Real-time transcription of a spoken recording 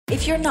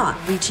If you're not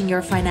reaching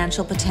your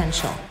financial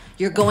potential,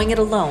 you're going it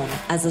alone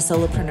as a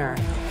solopreneur,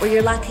 or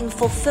you're lacking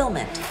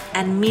fulfillment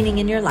and meaning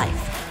in your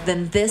life,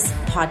 then this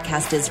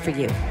podcast is for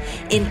you.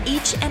 In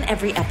each and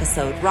every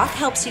episode, Rock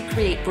helps you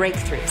create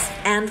breakthroughs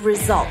and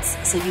results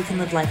so you can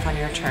live life on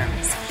your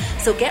terms.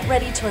 So get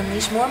ready to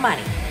unleash more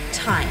money,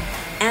 time,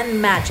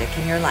 and magic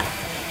in your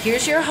life.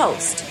 Here's your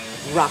host,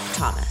 Rock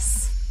Thomas.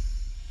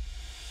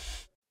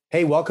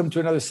 Hey, welcome to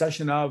another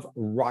session of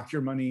Rock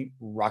Your Money,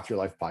 Rock Your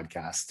Life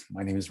podcast.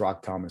 My name is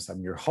Rock Thomas.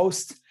 I'm your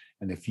host.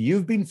 And if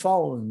you've been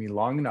following me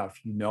long enough,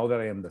 you know that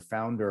I am the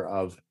founder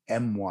of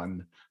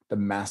M1, the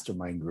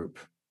Mastermind Group.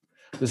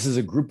 This is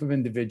a group of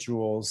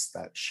individuals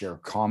that share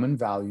common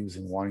values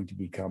in wanting to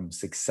become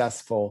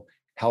successful,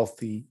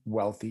 healthy,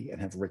 wealthy,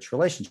 and have rich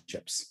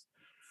relationships.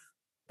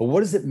 But what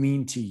does it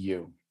mean to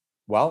you?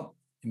 Well,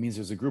 it means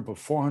there's a group of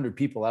 400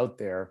 people out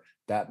there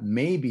that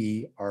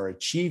maybe are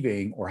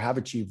achieving or have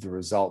achieved the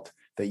result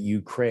that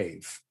you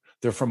crave.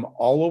 They're from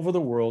all over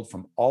the world,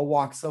 from all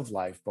walks of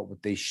life, but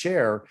what they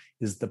share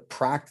is the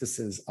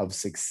practices of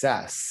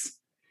success,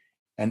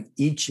 and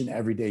each and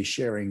every day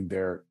sharing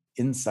their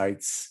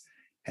insights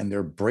and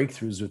their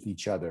breakthroughs with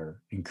each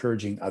other,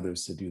 encouraging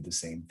others to do the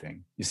same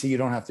thing. You see, you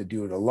don't have to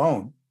do it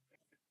alone.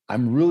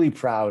 I'm really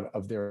proud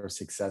of their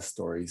success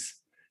stories,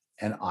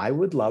 and I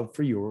would love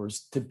for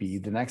yours to be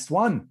the next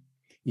one.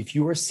 If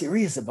you are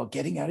serious about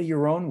getting out of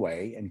your own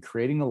way and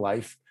creating a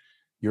life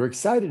you're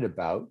excited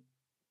about,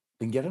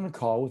 then get on a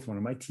call with one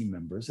of my team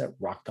members at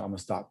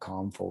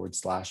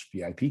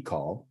rockthomas.com/VIP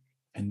call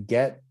and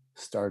get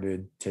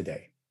started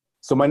today.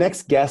 So my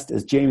next guest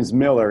is James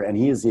Miller, and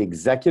he is the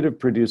executive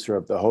producer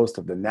of the host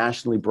of the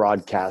nationally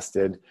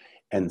broadcasted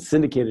and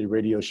syndicated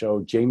radio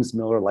show, James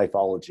Miller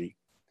Lifeology.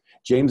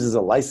 James is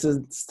a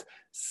licensed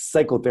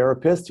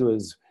psychotherapist who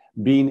has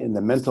been in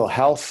the mental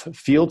health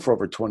field for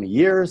over 20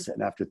 years.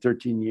 And after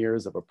 13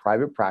 years of a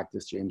private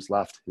practice, James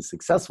left his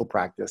successful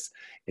practice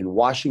in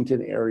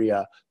Washington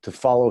area to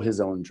follow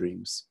his own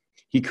dreams.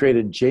 He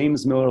created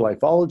James Miller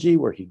Lifeology,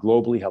 where he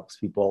globally helps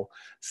people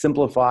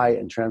simplify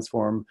and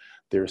transform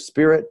their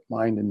spirit,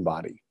 mind, and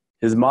body.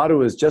 His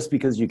motto is, just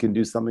because you can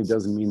do something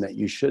doesn't mean that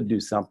you should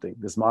do something.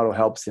 This motto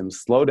helps him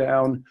slow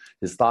down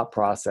his thought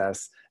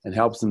process and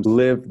helps him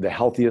live the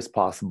healthiest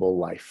possible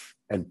life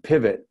and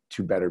pivot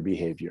to better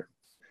behavior.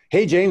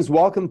 Hey, James,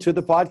 welcome to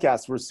the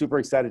podcast. We're super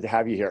excited to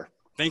have you here.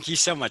 Thank you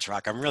so much,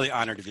 Rock. I'm really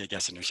honored to be a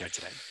guest on your show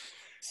today.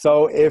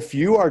 So if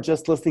you are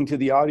just listening to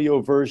the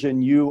audio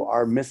version, you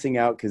are missing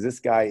out because this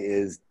guy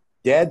is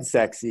dead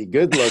sexy,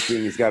 good looking.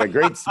 He's got a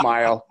great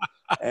smile.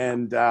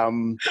 And,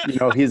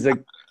 he's a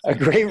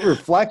great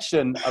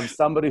reflection of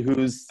somebody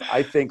who's,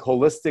 I think,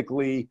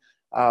 holistically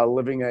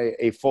living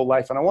a full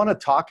life. And I want to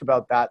talk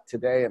about that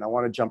today, and I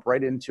want to jump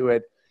right into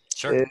it.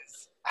 Sure. Is,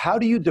 how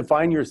do you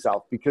define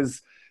yourself?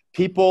 Because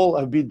people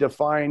have been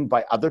defined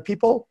by other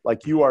people,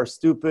 like you are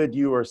stupid,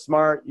 you are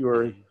smart, you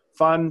are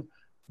fun.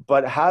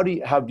 But how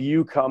have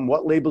you come?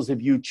 What labels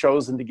have you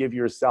chosen to give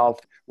yourself?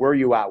 Where are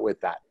you at with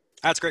that?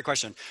 That's a great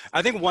question.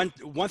 I think one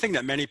thing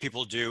that many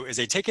people do is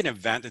they take an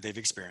event that they've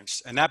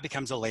experienced, and that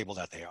becomes a label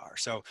that they are.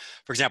 So,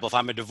 for example, if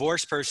I'm a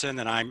divorced person,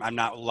 then I'm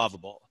not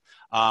lovable.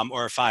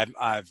 Or if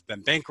I've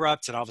been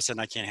bankrupt and all of a sudden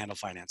I can't handle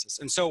finances.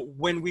 And so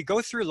when we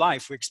go through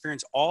life, we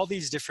experience all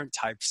these different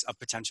types of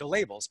potential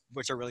labels,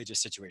 which are really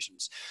just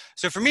situations.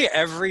 So for me,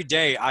 every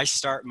day I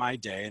start my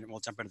day, and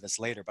we'll jump into this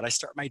later, but I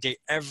start my day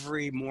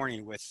every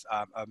morning with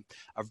a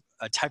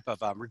type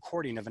of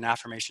recording of an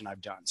affirmation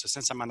I've done. So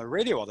since I'm on the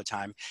radio all the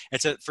time,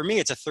 for me,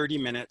 it's a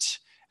 30-minute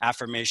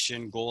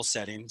affirmation goal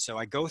setting. So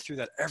I go through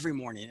that every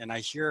morning and I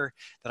hear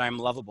that I'm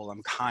lovable,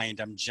 I'm kind,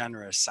 I'm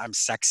generous, I'm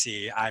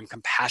sexy, I'm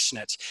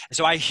compassionate. And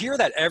so I hear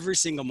that every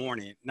single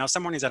morning. Now,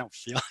 some mornings I don't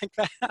feel like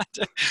that,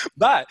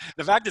 but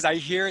the fact is I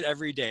hear it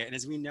every day. And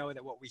as we know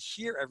that what we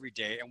hear every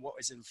day and what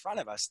is in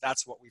front of us,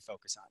 that's what we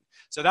focus on.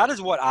 So that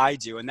is what I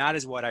do. And that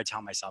is what I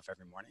tell myself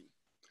every morning.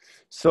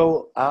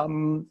 So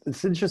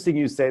it's interesting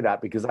you say that,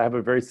 because I have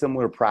a very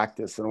similar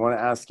practice, and I want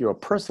to ask you a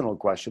personal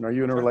question. Are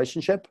you in a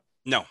relationship?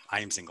 No, I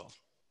am single.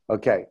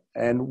 Okay.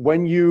 And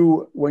when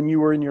you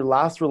were in your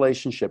last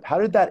relationship, how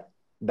did that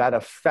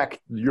affect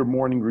your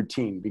morning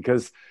routine?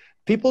 Because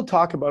people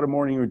talk about a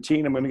morning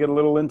routine. I'm going to get a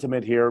little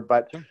intimate here,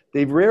 but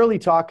they rarely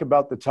talk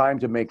about the time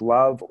to make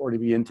love or to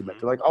be intimate.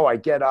 They're like, oh, I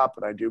get up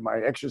and I do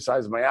my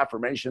exercise, my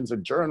affirmations,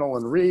 and journal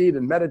and read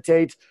and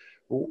meditate.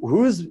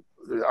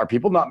 Are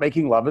people not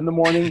making love in the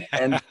morning?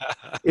 And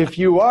if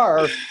you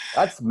are,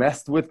 that's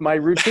messed with my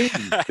routine.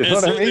 You know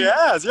what I mean?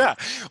 Yes, yeah.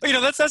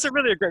 Well, that's a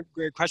really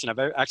great question. I've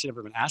actually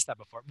never been asked that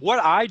before. What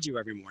I do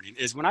every morning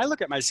is when I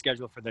look at my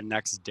schedule for the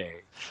next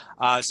day.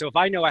 So if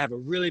I know I have a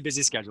really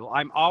busy schedule,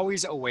 I'm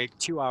always awake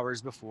 2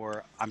 hours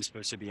before I'm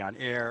supposed to be on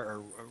air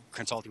or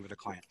consulting with a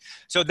client.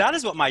 So that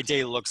is what my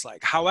day looks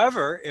like.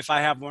 However, if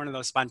I have one of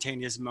those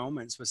spontaneous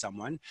moments with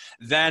someone,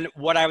 then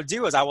what I would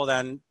do is I will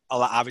then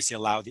obviously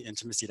allow the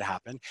intimacy to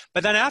happen.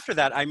 But then after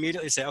that, I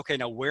immediately say, okay,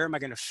 now where am I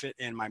going to fit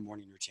in my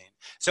morning routine?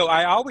 So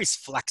I always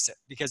flex it,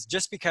 because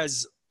just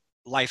because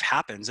life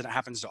happens, and it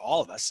happens to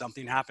all of us.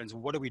 Something happens.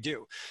 What do we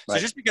do? So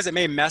Right. just because it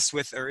may mess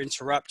with or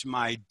interrupt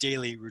my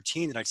daily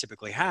routine that I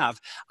typically have,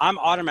 I'm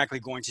automatically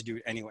going to do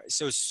it anyway.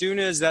 So as soon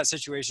as that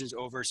situation is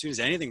over, as soon as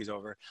anything is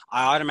over,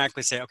 I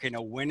automatically say, okay,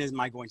 now when am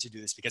I going to do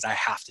this? Because I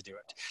have to do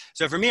it.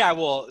 So for me, I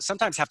will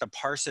sometimes have to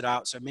parse it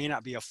out. So it may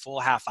not be a full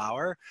half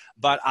hour,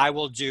 but I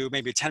will do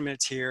maybe 10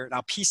 minutes here, and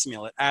I'll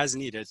piecemeal it as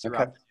needed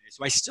throughout the day.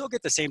 So I still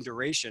get the same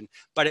duration,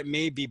 but it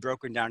may be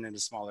broken down into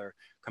smaller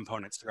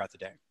components throughout the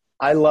day.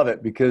 I love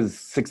it because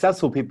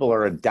successful people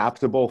are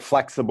adaptable,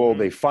 flexible. Mhm.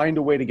 They find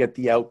a way to get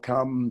the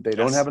outcome. They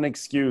don't Yes. have an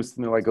excuse.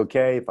 And they're like,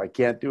 okay, if I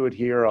can't do it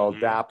here, I'll Mhm.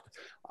 adapt.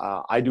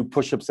 I do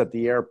push-ups at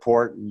the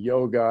airport and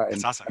yoga. And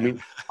That's awesome, I mean,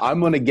 man. I'm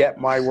going to get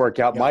my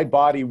workout. Yeah. My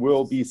body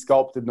will be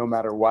sculpted no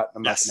matter what.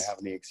 I'm not Yes. going to have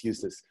any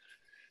excuses.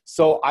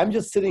 So I'm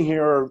just sitting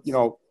here,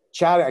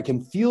 chatting. I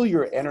can feel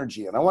your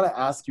energy. And I want to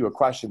ask you a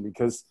question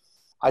because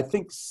I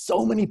think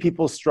so many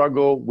people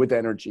struggle with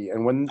energy.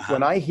 And when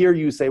I hear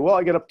you say, well,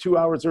 I get up 2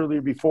 hours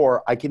earlier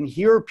before, I can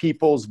hear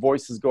people's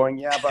voices going,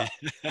 yeah, but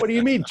what do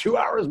you mean 2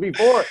 hours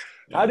before?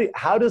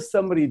 How does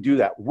somebody do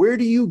that? Where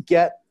do you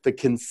get the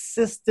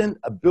consistent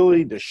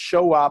ability to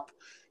show up?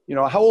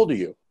 How old are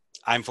you?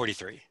 I'm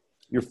 43.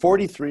 You're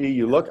 43.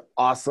 You look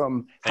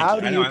awesome. Thank How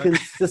you. do I you know.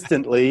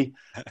 consistently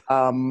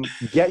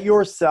get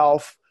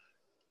yourself,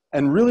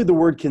 and really the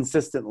word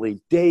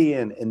consistently, day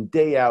in and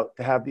day out,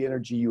 to have the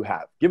energy you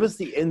have? Give us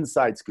the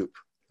inside scoop.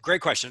 Great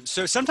question.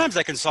 So sometimes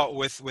I consult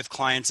with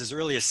clients as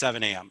early as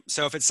 7 a.m.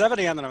 So if it's 7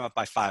 a.m., then I'm up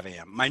by 5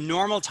 a.m. My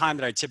normal time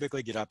that I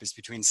typically get up is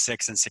between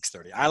 6 and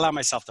 6:30. I allow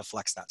myself to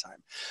flex that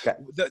time.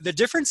 Okay. The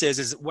difference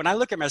is when I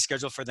look at my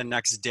schedule for the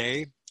next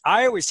day,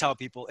 I always tell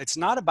people it's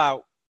not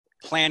about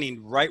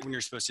planning right when you're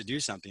supposed to do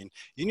something.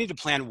 You need to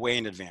plan way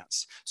in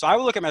advance. So I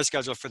will look at my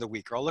schedule for the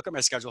week, or I'll look at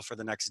my schedule for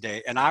the next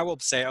day, and I will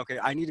say, okay,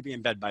 I need to be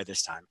in bed by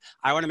this time.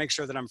 I want to make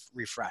sure that I'm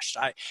refreshed.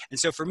 And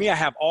so for me, I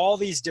have all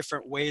these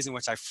different ways in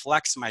which I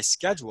flex my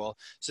schedule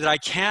so that I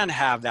can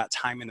have that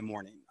time in the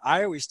morning.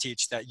 I always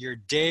teach that your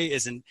day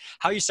isn't,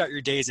 how you start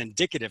your day is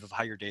indicative of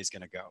how your day is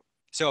going to go.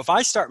 So if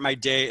I start my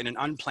day in an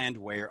unplanned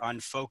way or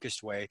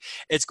unfocused way,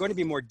 it's going to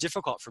be more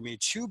difficult for me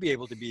to be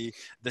able to be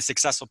the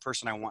successful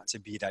person I want to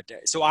be that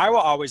day. So I will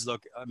always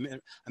look a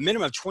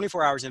minimum of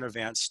 24 hours in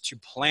advance to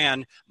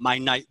plan my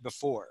night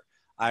before.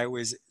 I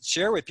always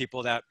share with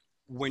people that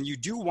when you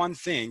do one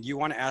thing, you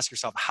want to ask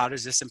yourself, how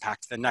does this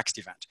impact the next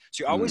event?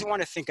 So you always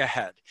want to think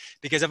ahead,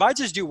 because if I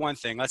just do one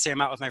thing, let's say I'm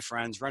out with my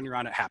friends running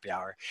around at happy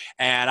hour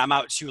and I'm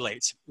out too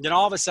late, then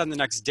all of a sudden the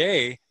next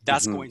day,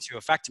 that's going to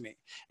affect me.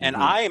 And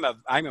I'm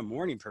a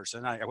morning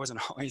person. I wasn't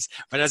always,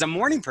 but as a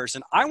morning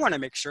person, I want to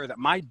make sure that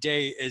my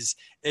day is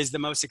the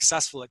most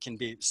successful it can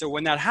be. So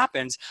when that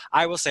happens,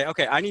 I will say,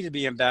 okay, I need to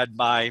be in bed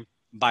by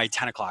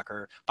 10 o'clock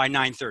or by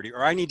 9:30,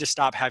 or I need to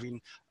stop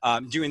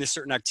doing this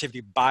certain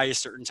activity by a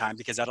certain time,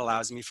 because that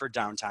allows me for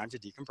downtime to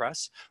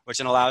decompress, which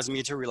then allows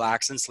me to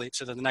relax and sleep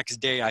so that the next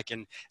day I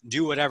can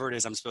do whatever it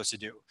is I'm supposed to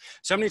do.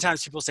 So many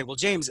times people say, well,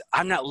 James,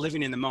 I'm not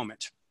living in the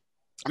moment.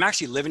 I'm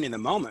actually living in the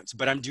moment,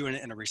 but I'm doing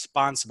it in a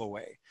responsible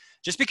way.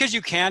 Just because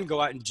you can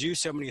go out and do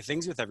so many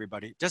things with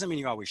everybody doesn't mean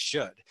you always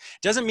should.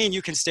 Doesn't mean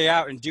you can stay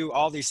out and do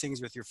all these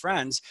things with your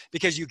friends,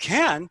 because you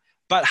can.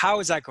 But how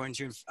is that going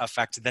to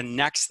affect the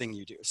next thing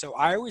you do? So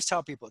I always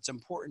tell people it's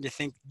important to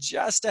think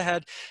just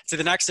ahead to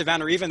the next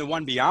event, or even the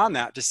one beyond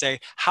that, to say,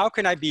 how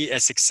can I be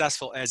as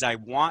successful as I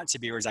want to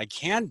be, or as I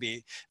can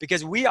be?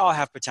 Because we all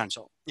have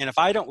potential. And if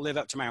I don't live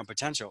up to my own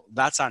potential,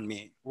 that's on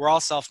me. We're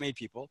all self-made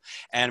people.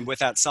 And with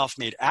that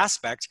self-made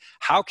aspect,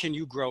 how can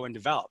you grow and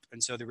develop?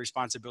 And so the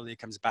responsibility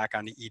comes back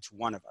onto each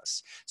one of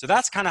us. So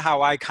that's kind of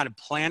how I kind of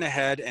plan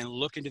ahead and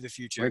look into the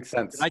future. Makes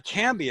sense. I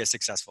can be as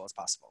successful as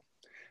possible.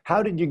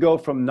 How did you go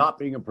from not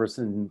being a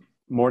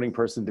morning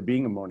person to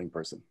being a morning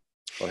person?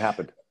 What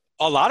happened?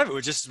 A lot of it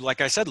was just,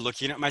 like I said,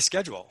 looking at my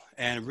schedule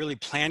and really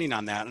planning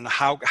on that, and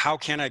how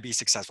can I be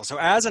successful? So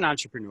as an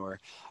entrepreneur,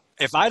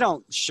 if I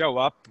don't show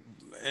up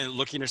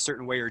looking a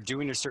certain way or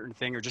doing a certain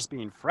thing or just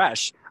being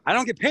fresh, I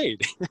don't get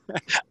paid.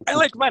 I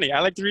like money. I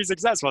like to be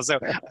successful. So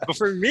but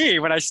for me,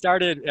 when I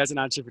started as an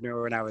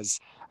entrepreneur, when I was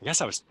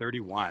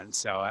 31.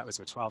 So that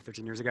was 12,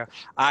 13 years ago.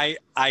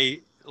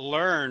 I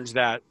learned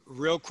that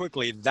real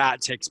quickly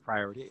that takes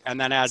priority. And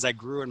then as I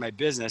grew in my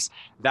business,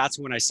 that's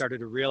when I started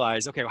to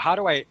realize, okay, how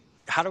do I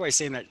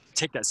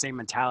take that same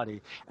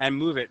mentality and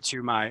move it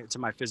to my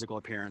physical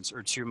appearance,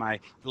 or to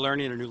my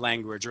learning a new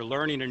language or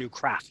learning a new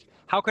craft?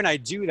 How can I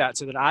do that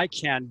so that I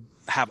can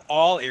have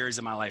all areas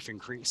of my life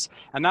increase?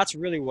 And that's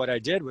really what I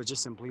did, was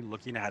just simply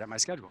looking ahead at my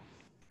schedule.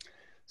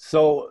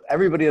 So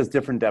everybody has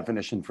different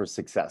definition for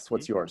success.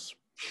 What's yours?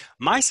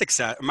 My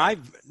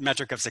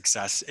metric of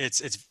success,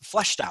 it's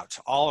fleshed out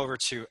all over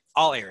to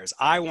all areas.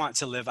 I want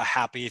to live a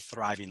happy,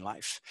 thriving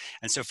life.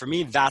 And so for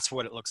me, that's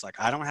what it looks like.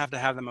 I don't have to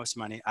have the most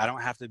money. I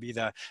don't have to be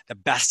the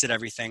best at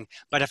everything.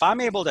 But if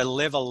I'm able to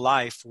live a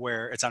life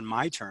where it's on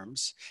my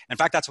terms, in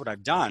fact, that's what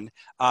I've done,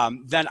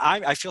 then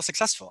I feel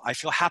successful. I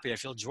feel happy. I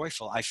feel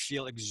joyful. I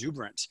feel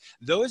exuberant.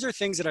 Those are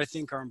things that I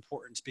think are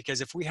important,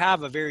 because if we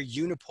have a very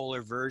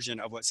unipolar version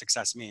of what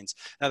success means,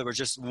 in other words,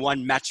 just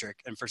one metric,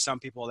 and for some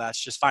people that's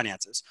just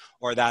finances,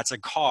 or that's a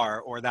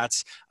car, or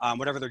that's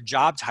whatever their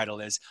job title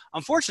is,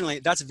 unfortunately,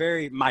 that's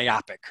very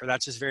myopic, or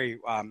that's just very,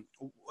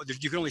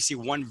 you can only see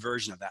one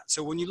version of that.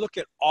 So when you look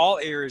at all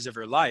areas of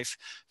your life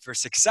for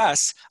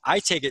success, I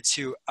take it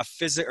to a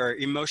physical or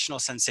emotional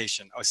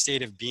sensation, a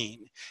state of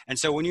being. And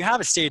so when you have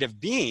a state of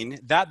being,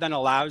 that then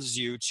allows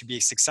you to be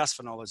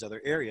successful in all those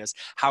other areas,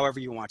 however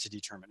you want to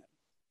determine it.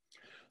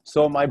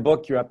 So in my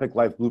book, Your Epic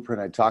Life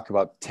Blueprint, I talk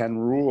about 10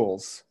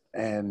 rules.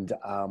 And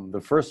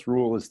the first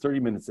rule is 30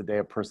 minutes a day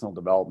of personal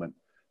development.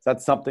 Is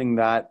that something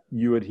that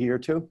you adhere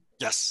to?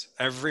 Yes,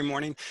 every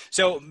morning.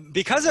 So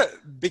because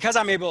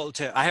I'm able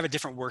to, I have a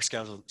different work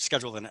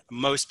schedule than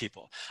most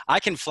people. I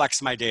can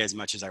flex my day as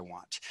much as I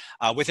want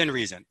within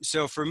reason.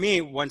 So for me,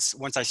 once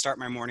I start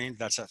my morning,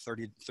 that's at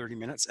 30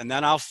 minutes, and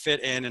then I'll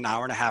fit in an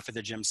hour and a half at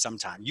the gym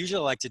sometime. Usually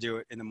I like to do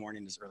it in the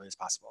morning as early as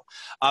possible.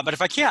 But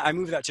if I can't, I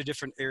move that to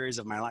different areas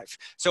of my life.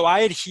 So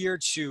I adhere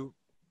to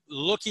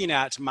looking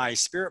at my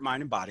spirit,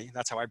 mind, and body.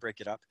 That's how I break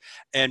it up,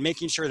 and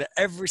making sure that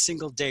every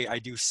single day I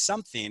do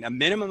something, a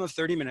minimum of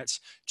 30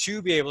 minutes,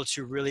 to be able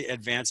to really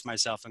advance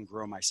myself and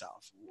grow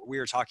myself. We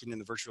were talking in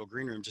the virtual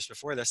green room just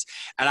before this,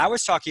 and I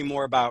was talking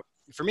more about,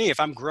 for me, if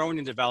I'm growing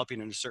and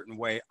developing in a certain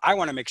way, I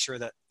want to make sure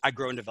that I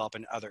grow and develop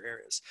in other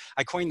areas.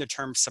 I coined the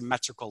term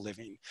symmetrical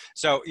living.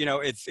 So,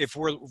 if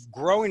we're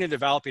growing and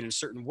developing in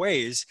certain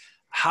ways,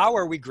 how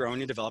are we growing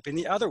and developing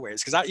the other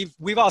ways? Because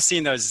we've all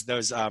seen those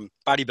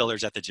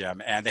bodybuilders at the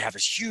gym, and they have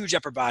this huge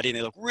upper body and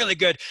they look really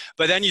good.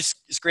 But then you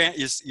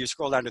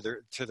scroll down to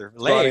their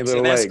legs,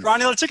 and they have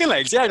scrawny little chicken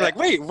legs. Yeah, you're like,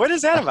 wait, what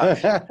is that about?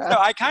 So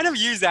I kind of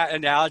use that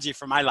analogy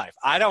for my life.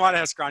 I don't want to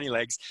have scrawny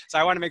legs, so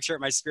I want to make sure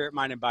my spirit,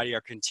 mind, and body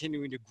are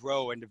continuing to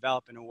grow and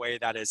develop in a way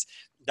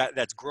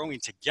that's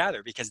growing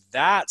together, because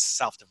that's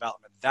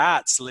self-development.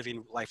 That's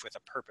living life with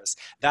a purpose.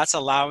 That's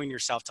allowing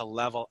yourself to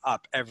level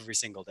up every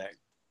single day.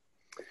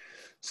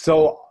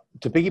 So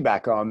to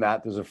piggyback on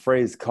that, there's a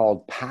phrase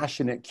called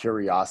passionate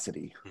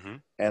curiosity. Mm-hmm.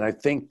 And I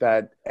think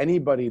that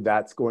anybody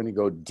that's going to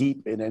go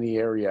deep in any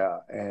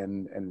area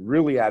and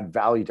really add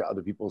value to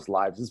other people's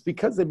lives is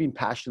because they've been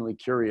passionately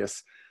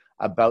curious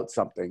about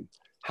something.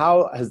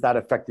 How has that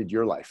affected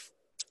your life?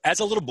 As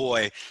a little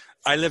boy,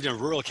 I lived in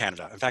rural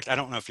Canada. In fact, I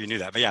don't know if you knew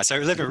that, but yeah, so I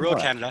lived in rural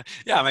Canada.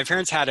 Yeah, my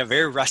parents had a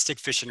very rustic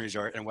fishing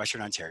resort in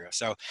Western Ontario.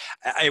 So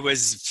it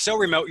was so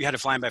remote, you had to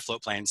fly in by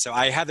float plane. So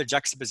I had the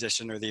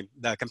juxtaposition, or the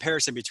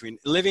comparison between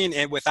living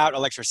without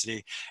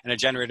electricity and a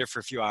generator for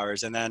a few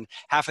hours, and then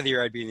half of the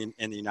year I'd be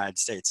in the United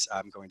States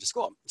going to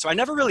school. So I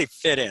never really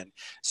fit in.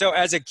 So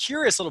as a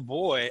curious little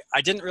boy,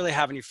 I didn't really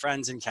have any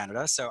friends in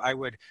Canada. So I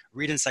would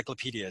read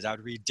encyclopedias, I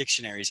would read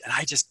dictionaries, and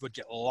I just would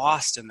get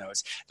lost in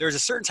those. There was a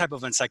certain type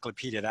of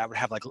encyclopedia that I would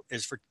have, like,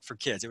 is for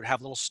kids. It would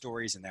have little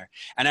stories in there.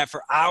 And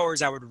for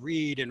hours I would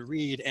read,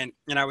 and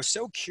I was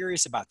so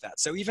curious about that.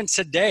 So even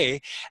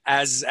today,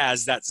 as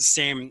that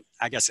same,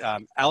 I guess,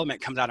 element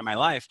comes out of my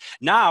life,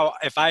 now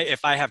if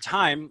I have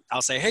time,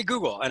 I'll say, hey,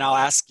 Google, and I'll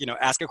ask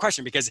a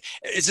question, because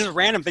it's just a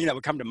random thing that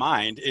would come to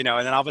mind, and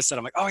then all of a sudden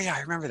I'm like, oh yeah,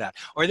 I remember that.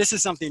 Or this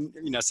is something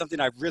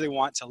I really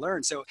want to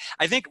learn. So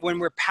I think when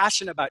we're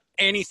passionate about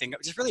anything,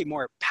 just really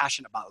more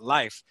passionate about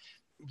life,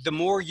 the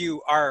more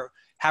you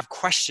have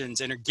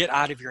questions and get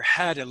out of your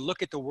head and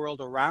look at the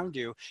world around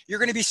you, you're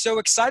going to be so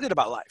excited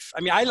about life. I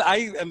mean,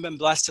 I am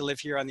blessed to live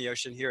here on the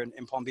ocean here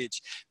in Palm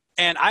Beach,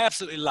 and I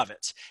absolutely love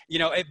it.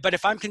 But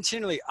if I'm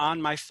continually on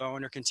my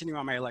phone or continuing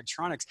on my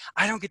electronics,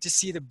 I don't get to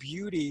see the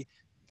beauty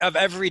of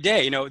every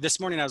day. This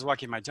morning I was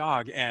walking my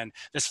dog, and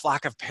this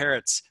flock of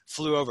parrots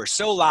flew over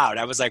so loud.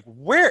 I was like,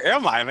 where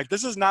am I? I'm like,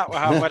 this is not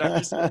what I'm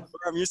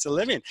used to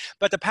living.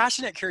 But the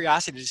passionate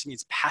curiosity just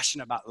means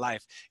passion about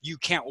life. You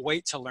can't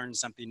wait to learn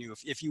something new.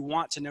 If you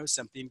want to know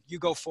something, you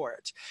go for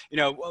it.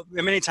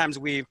 Many times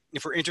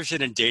if we're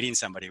interested in dating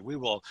somebody, we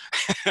will,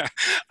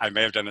 I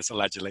may have done this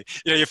allegedly,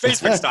 your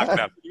Facebook stalk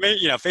them.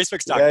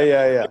 Facebook stalk them.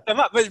 Yeah. Look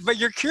them up, but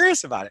you're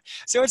curious about it.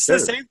 So it's the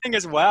same thing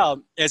as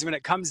well, as when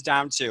it comes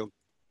down to,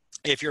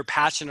 if you're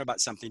passionate about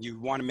something, you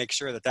want to make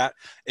sure that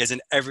is in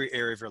every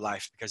area of your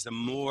life, because the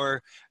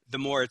more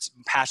it's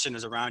passion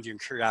is around you and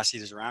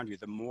curiosity is around you,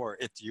 the more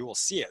you will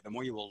see it, the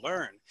more you will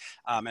learn.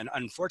 And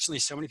unfortunately,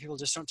 so many people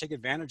just don't take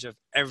advantage of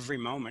every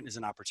moment as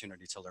an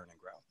opportunity to learn and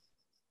grow.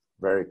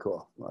 Very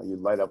cool. Well, you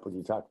light up when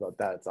you talk about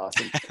that. It's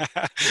awesome.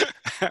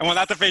 Well,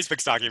 not the Facebook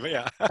stalking, but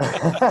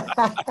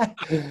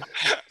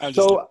yeah.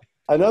 So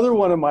another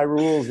one of my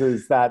rules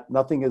is that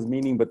nothing has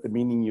meaning but the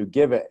meaning you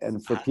give it.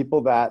 And for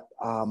people that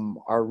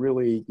are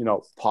really,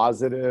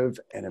 positive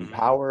and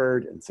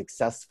empowered and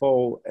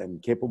successful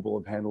and capable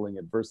of handling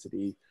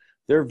adversity,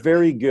 they're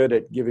very good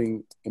at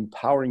giving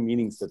empowering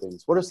meanings to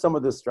things. What are some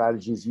of the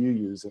strategies you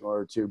use in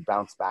order to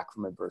bounce back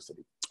from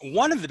adversity?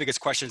 One of the biggest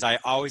questions I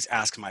always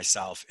ask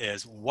myself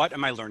is, what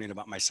am I learning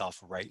about myself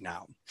right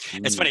now?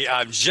 It's funny,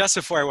 just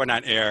before I went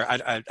on air,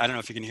 I don't know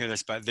if you can hear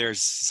this, but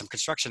there's some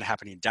construction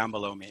happening down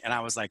below me. And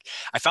I was like,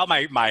 I felt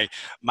my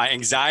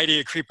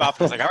anxiety creep up.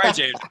 I was like, all right,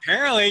 James,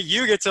 apparently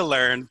you get to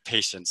learn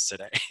patience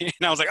today. And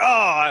I was like,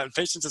 oh,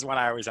 patience is one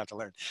I always have to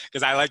learn,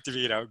 because I like to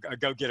be, a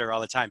go-getter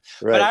all the time.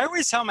 Right. But I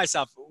always tell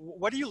myself,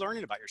 what are you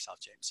learning about yourself,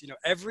 James?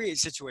 Every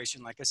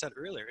situation, like I said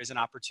earlier, is an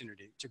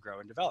opportunity to grow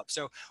and develop.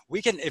 So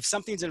we can, if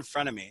something's in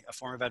front of me, a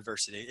form of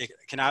adversity, it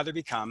can either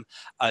become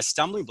a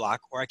stumbling block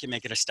or I can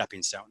make it a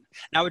stepping stone.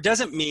 Now, it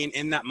doesn't mean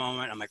in that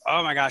moment, I'm like,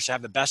 oh my gosh, I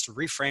have the best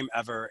reframe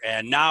ever.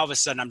 And now all of a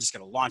sudden I'm just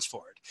going to launch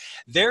forward.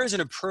 There is an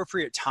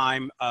appropriate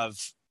time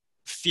of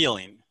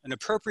feeling, an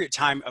appropriate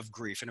time of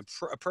grief, an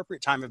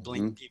appropriate time of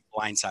being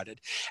blindsided.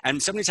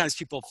 And so many times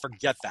people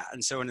forget that.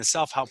 And so in the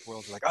self-help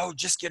world, we're like, oh,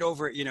 just get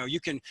over it. You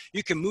can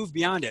move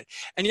beyond it.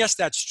 And yes,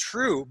 that's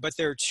true. But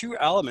there are two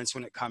elements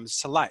when it comes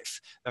to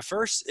life. The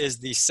first is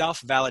the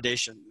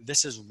self-validation.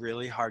 This is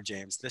really hard,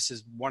 James. This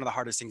is one of the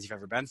hardest things you've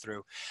ever been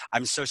through.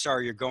 I'm so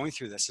sorry you're going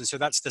through this. And so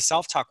that's the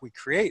self-talk we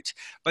create.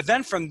 But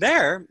then from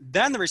there,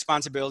 then the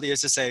responsibility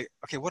is to say,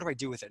 okay, what do I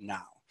do with it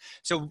now?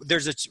 So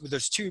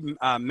there's two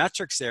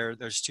metrics there.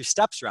 There's two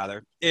steps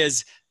rather,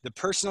 is the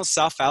personal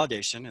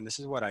self-validation, and this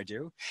is what I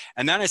do.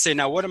 And then I say,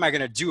 now what am I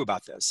going to do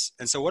about this?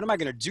 And so what am I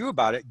going to do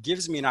about it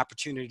gives me an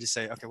opportunity to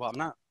say, okay, well,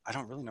 I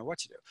don't really know what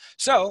to do.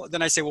 So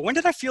then I say, well, when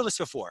did I feel this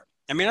before?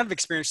 I may not have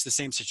experienced the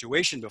same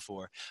situation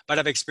before, but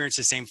I've experienced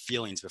the same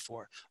feelings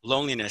before.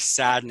 Loneliness,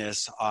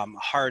 sadness,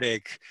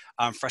 heartache,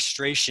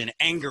 frustration,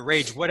 anger,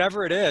 rage,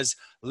 whatever it is.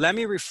 Let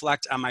me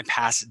reflect on my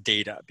past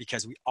data,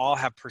 because we all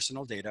have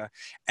personal data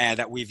and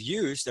that we've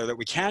used, or that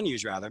we can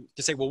use rather,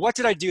 to say, well, what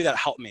did I do that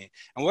helped me?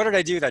 And what did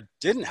I do that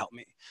didn't help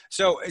me?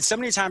 So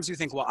many times we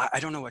think, well, I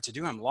don't know what to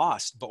do. I'm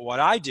lost. But what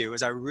I do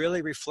is I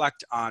really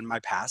reflect on my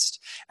past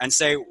and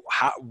say,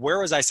 where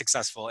was I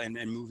successful in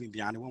moving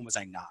beyond, and when was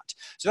I not?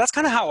 So that's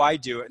kind of how I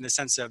do it, in the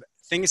sense of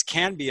things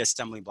can be a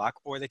stumbling block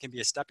or they can be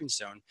a stepping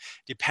stone,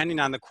 depending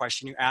on the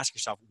question you ask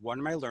yourself. What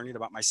am I learning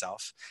about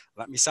myself?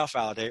 Let me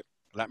self-validate.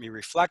 Let me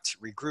reflect,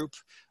 regroup,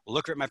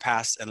 look at my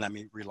past, and let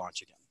me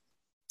relaunch again.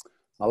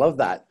 I love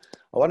that.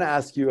 I want to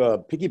ask you a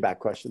piggyback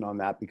question on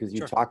that, because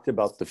you talked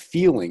about the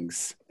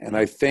feelings. And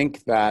I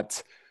think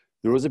that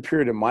there was a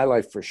period in my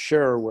life for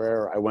sure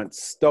where I went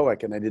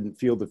stoic and I didn't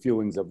feel the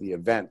feelings of the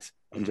event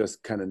and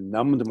just kind of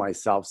numbed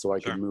myself so I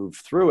could move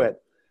through it.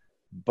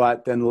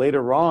 But then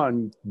later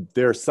on,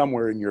 they're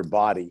somewhere in your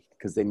body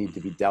because they need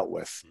to be dealt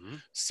with.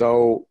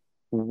 So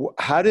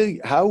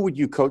how would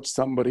you coach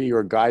somebody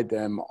or guide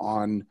them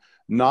on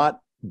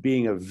not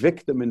being a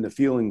victim in the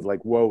feelings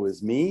like, woe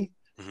is me,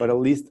 but at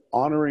least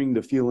honoring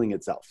the feeling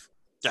itself?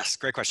 Yes,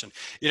 great question.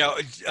 And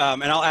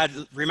I'll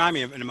remind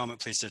me in a moment,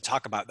 please, to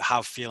talk about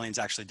how feelings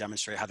actually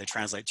demonstrate how they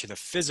translate to the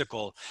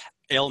physical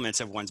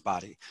ailments of one's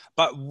body.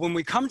 But when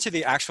we come to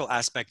the actual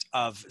aspect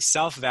of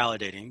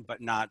self-validating, but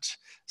not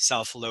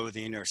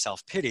self-loathing or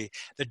self-pity,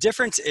 the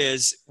difference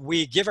is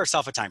we give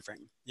ourselves a time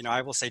frame.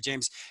 I will say,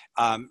 James,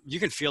 you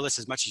can feel this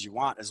as much as you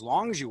want, as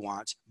long as you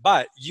want,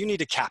 but you need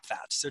to cap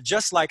that. So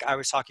just like I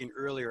was talking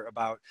earlier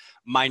about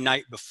my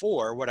night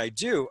before, what I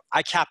do,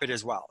 I cap it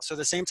as well. So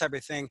the same type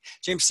of thing,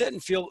 James, sit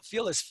and feel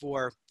this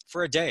for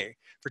a day,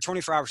 for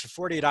 24 hours, for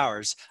 48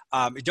 hours.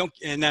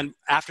 And then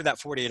after that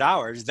 48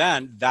 hours,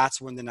 then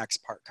that's when the next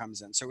part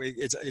comes in. So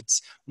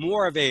it's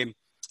more of a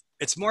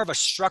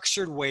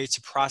structured way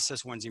to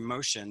process one's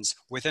emotions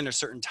within a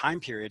certain time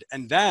period.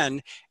 And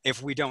then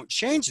if we don't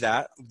change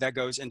that, that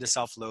goes into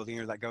self-loathing,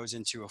 or that goes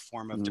into a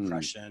form of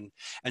depression.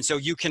 And so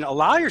you can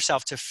allow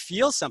yourself to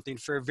feel something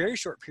for a very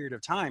short period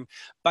of time,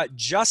 but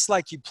just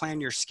like you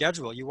plan your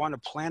schedule, you want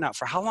to plan out,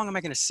 for how long am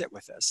I going to sit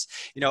with this?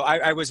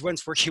 I was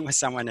once working with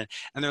someone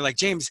and they're like,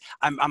 James,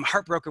 I'm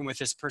heartbroken with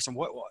this person.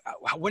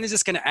 When is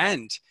this going to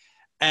end?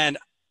 And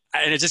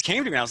it just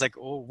came to me. I was like,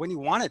 well, when you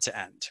want it to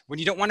end, when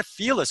you don't want to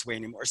feel this way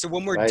anymore. So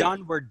when we're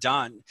done, we're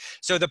done.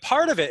 So the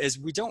part of it is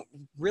we don't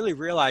really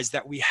realize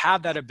that we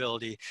have that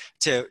ability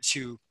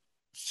to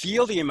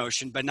feel the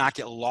emotion, but not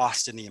get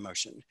lost in the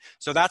emotion.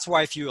 So that's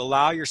why if you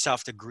allow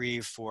yourself to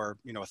grieve for,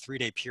 a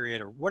 3-day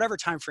period or whatever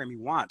time frame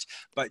you want,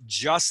 but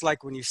just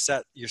like when you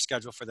set your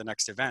schedule for the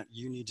next event,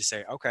 you need to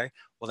say, okay,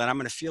 well then I'm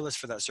going to feel this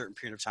for that certain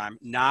period of time.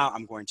 Now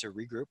I'm going to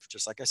regroup,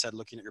 just like I said,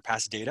 looking at your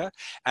past data,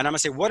 and I'm going to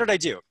say, what did I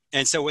do?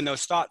 And so when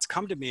those thoughts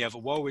come to me of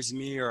woe is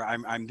me, or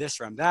I'm this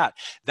or I'm that,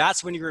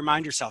 that's when you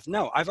remind yourself,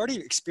 no, I've already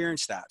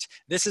experienced that.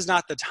 This is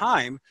not the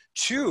time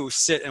to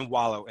sit and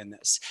wallow in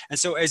this. And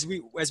so as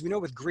we know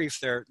with grief,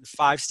 there are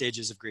 5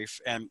 stages of grief.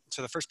 And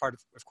so the first part,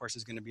 of course,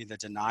 is going to be the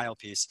denial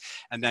piece.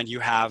 And then you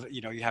have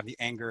the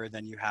anger,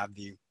 then you have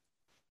the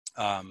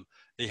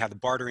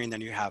bartering,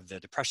 then you have the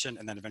depression,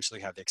 and then eventually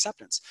you have the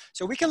acceptance.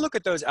 So we can look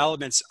at those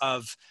elements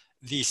of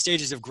the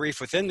stages of grief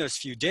within those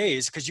few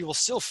days, because you will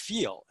still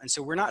feel. And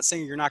so we're not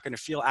saying you're not going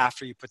to feel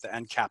after you put the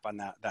end cap on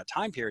that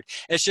time period.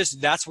 It's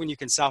just, that's when you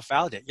can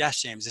self-validate. Yes,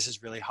 James, this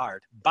is really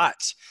hard,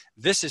 but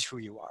this is who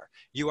you are.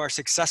 You are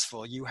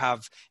successful. You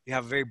have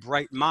a very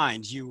bright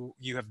mind. You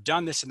have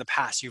done this in the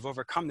past. You've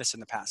overcome this in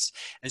the past.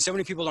 And so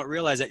many people don't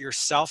realize that your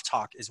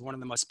self-talk is one of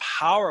the most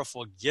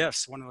powerful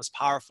gifts, one of the most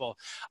powerful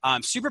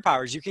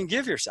superpowers you can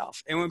give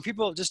yourself. And when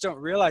people just don't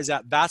realize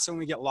that, that's when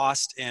we get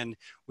lost in,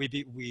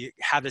 we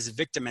have this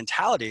victim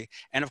mentality.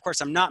 And of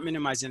course, I'm not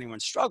minimizing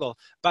anyone's struggle,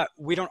 but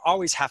we don't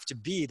always have to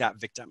be that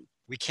victim.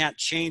 We can't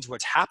change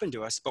what's happened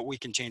to us, but we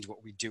can change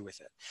what we do with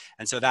it.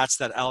 And so that's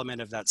that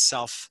element of that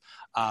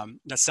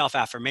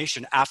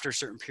self-affirmation after a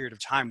certain period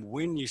of time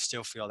when you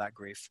still feel that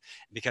grief,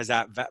 because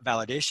that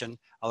validation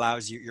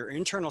allows you, your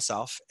internal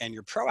self and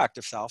your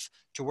proactive self,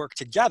 to work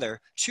together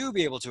to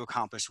be able to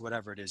accomplish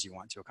whatever it is you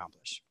want to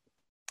accomplish.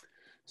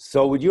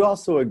 So would you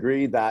also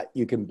agree that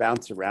you can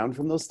bounce around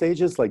from those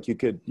stages? Like you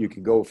could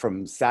go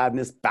from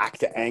sadness back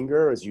to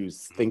anger as you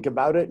think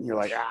about it, and you're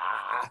like,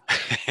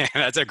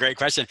 That's a great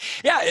question.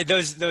 Yeah,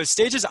 those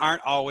stages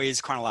aren't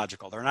always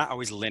chronological. They're not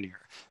always linear.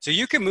 So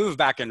you can move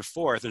back and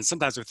forth, and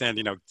sometimes within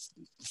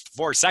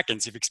 4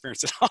 seconds you've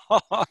experienced it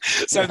all.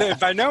 So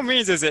by no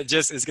means is it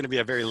just going to be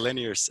a very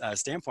linear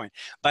standpoint,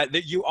 but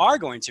that you are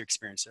going to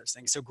experience those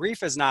things. So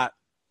grief is not,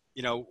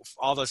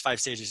 all those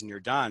 5 stages and you're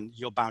done.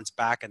 You'll bounce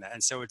back in that.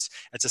 And so it's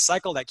a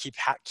cycle that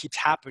keeps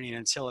happening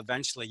until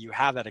eventually you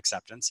have that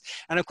acceptance.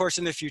 And of course,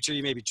 in the future,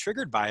 you may be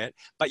triggered by it,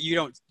 but you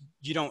don't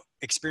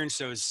experience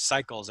those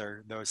cycles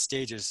or those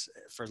stages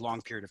for a long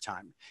period of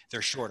time.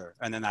 They're shorter.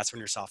 And then that's when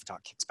your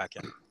self-talk kicks back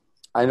in.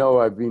 I know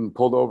I've been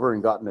pulled over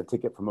and gotten a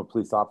ticket from a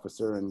police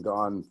officer and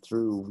gone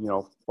through,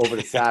 over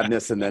to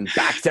sadness and then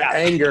back to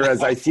anger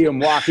as I see him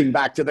walking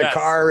back to the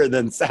car, and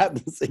then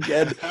sadness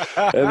again,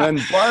 and then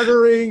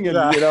bartering, and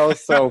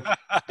so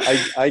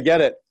I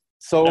get it.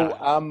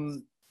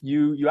 So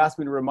you asked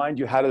me to remind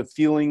you how the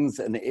feelings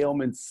and the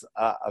ailments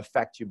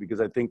affect you,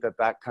 because I think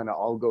that kind of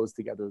all goes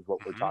together with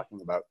what we're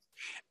talking about.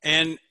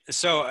 And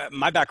so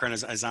my background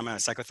is I'm a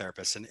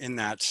psychotherapist, and in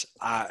that,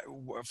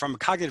 from a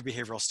cognitive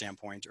behavioral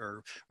standpoint,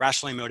 or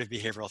rational emotive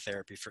behavioral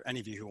therapy, for any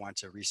of you who want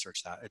to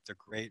research that, it's a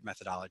great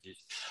methodology.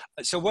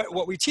 So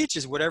what we teach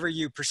is whatever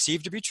you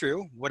perceive to be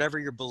true, whatever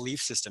your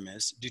belief system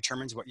is,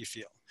 determines what you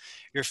feel.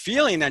 Your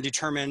feeling then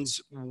determines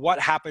what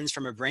happens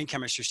from a brain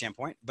chemistry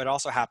standpoint, but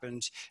also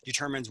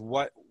determines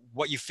what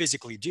you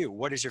physically do.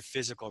 What is your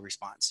physical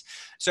response?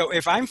 So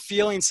if I'm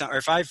feeling or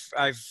if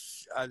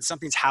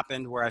something's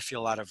happened where I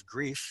feel a lot of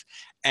grief,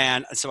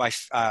 and so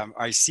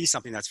I see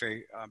something that's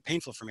very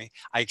painful for me.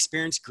 I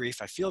experience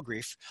grief. I feel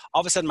grief. All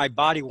of a sudden, my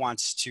body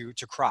wants to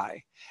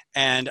cry.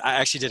 And I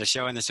actually did a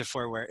show on this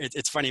before where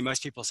it's funny.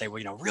 Most people say,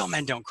 well, real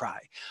men don't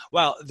cry.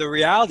 Well, the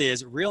reality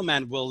is real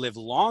men will live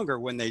longer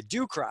when they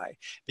do cry,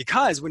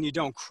 because when you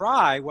don't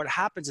cry, what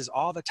happens is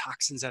all the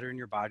toxins that are in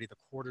your body, the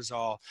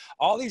cortisol,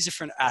 all these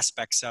different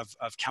aspects of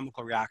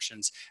chemical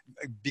reactions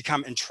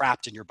become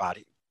entrapped in your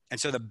body. And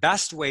so the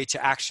best way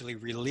to actually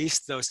release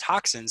those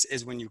toxins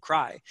is when you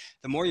cry.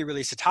 The more you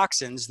release the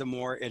toxins, the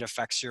more it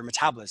affects your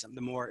metabolism,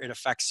 the more it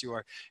affects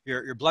your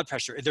blood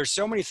pressure. There's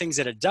so many things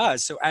that it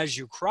does. So as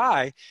you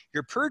cry,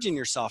 you're purging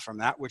yourself from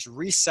that, which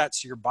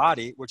resets your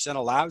body, which then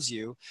allows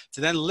you to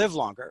then live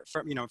longer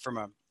from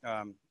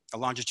a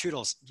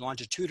longitudinal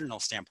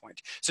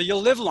standpoint. So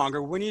you'll live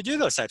longer when you do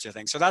those types of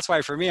things. So that's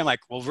why for me, I'm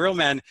like, well, real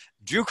men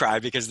do cry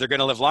because they're going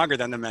to live longer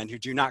than the men who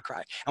do not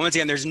cry. And once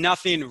again, there's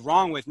nothing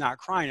wrong with not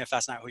crying if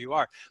that's not who you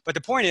are. But the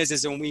point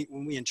is when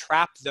we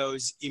entrap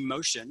those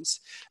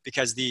emotions,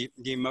 because the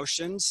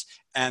emotions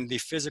and the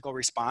physical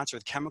response or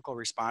the chemical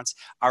response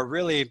are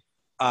really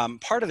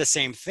part of the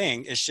same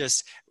thing. It's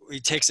just,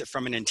 it takes it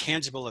from an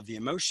intangible of the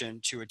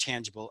emotion to a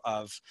tangible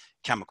of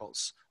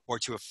chemicals, or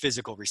to a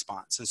physical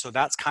response. And so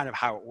that's kind of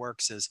how it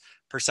works, is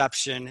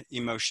perception,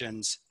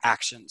 emotions,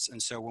 actions.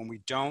 And so when we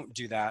don't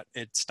do that,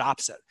 it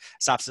stops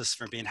us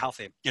from being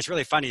healthy. It's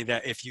really funny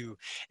that if you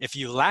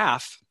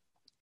laugh,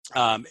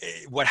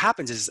 what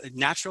happens is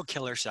natural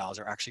killer cells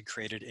are actually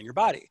created in your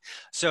body.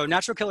 So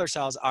natural killer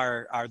cells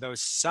are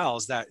those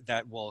cells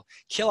that will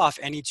kill off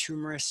any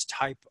tumorous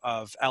type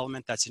of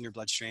element that's in your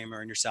bloodstream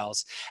or in your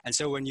cells. And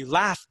so when you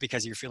laugh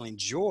because you're feeling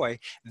joy,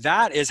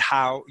 that is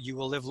how you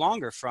will live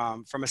longer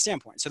from a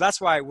standpoint. So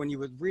that's why when you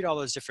would read all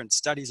those different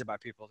studies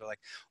about people, they're like,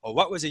 well,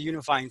 what was a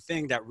unifying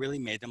thing that really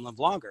made them live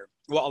longer?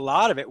 Well, a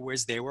lot of it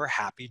was they were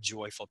happy,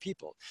 joyful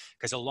people,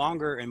 because the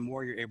longer and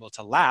more you're able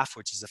to laugh,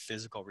 which is a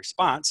physical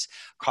response,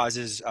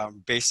 causes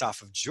based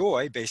off of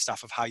joy, based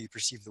off of how you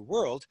perceive the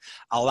world,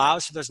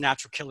 allows for those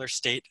natural killer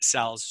state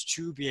cells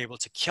to be able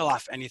to kill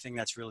off anything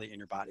that's really in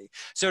your body.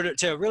 So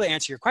to really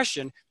answer your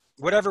question,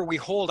 whatever we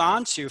hold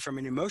on to from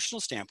an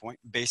emotional standpoint,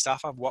 based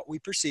off of what we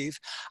perceive,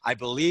 I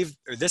believe,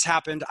 or this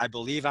happened, I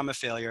believe I'm a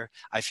failure,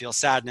 I feel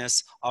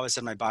sadness, all of a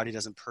sudden my body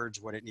doesn't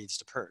purge what it needs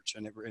to purge,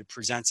 and it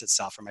presents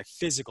itself from my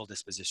physical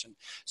disposition.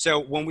 So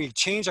when we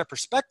change our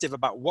perspective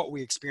about what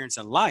we experience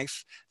in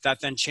life,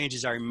 that then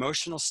changes our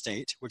emotional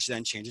state, which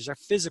then changes our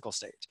physical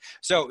state.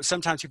 So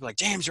sometimes people are like,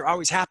 James, you're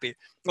always happy.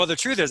 Well, the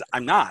truth is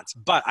I'm not,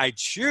 but I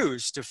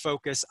choose to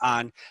focus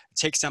on,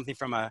 take something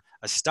from a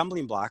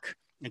stumbling block,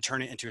 and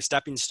turn it into a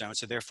stepping stone.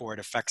 So therefore it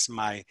affects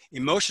my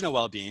emotional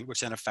well-being,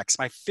 which then affects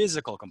my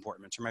physical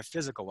comportment or my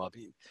physical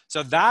well-being.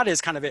 So that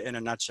is kind of it in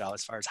a nutshell,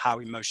 as far as how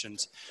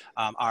emotions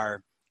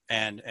are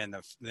and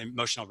the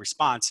emotional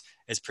response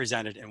is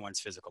presented in one's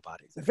physical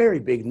body. It's a very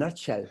big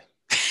nutshell.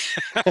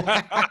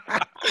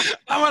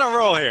 I'm on a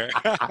roll here.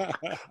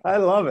 I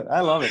love it. I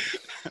love it.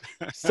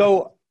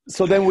 So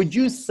then would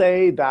you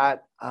say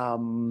that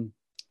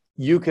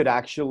you could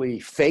actually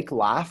fake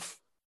laugh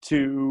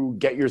to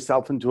get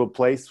yourself into a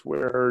place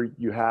where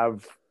you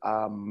have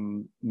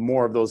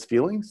more of those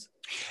feelings?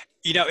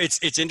 You know,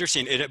 it's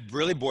interesting. It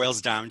really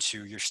boils down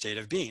to your state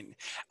of being.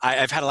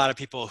 I've had a lot of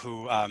people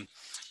who've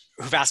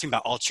asked me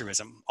about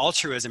altruism.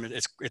 Altruism,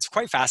 it's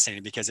quite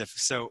fascinating because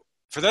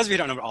for those of you who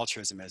don't know what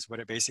altruism is, what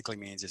it basically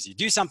means is you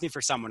do something for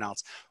someone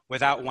else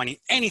without wanting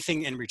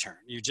anything in return.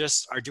 You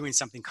just are doing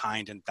something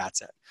kind and that's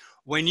it.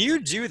 When you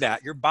do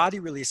that, your body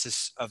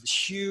releases a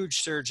huge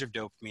surge of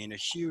dopamine, a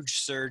huge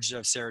surge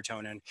of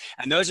serotonin,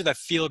 and those are the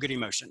feel-good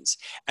emotions.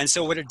 And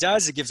so what it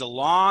does, it gives a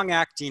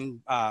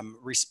long-acting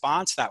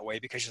response that way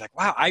because you're like,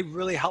 wow, I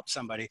really helped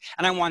somebody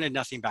and I wanted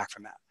nothing back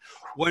from that.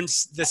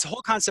 Once this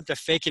whole concept of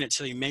faking it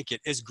till you make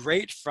it is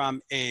great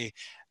from a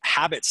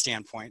habit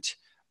standpoint.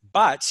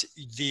 But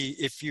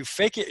if you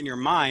fake it in your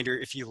mind, or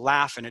if you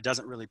laugh and it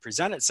doesn't really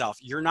present itself,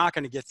 you're not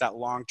going to get that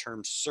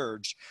long-term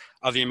surge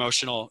of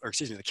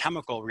the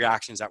chemical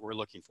reactions that we're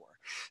looking for.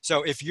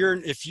 So if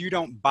you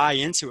don't buy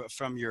into it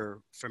from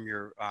your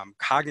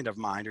cognitive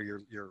mind or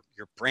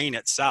your brain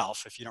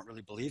itself, if you don't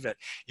really believe it,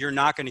 you're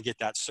not going to get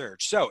that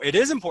surge. So it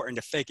is important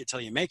to fake it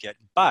till you make it.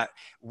 But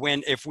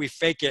if we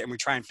fake it and we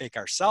try and fake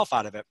ourselves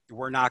out of it,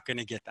 we're not going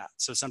to get that.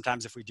 So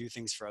sometimes if we do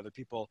things for other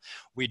people,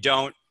 we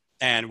don't.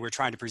 And we're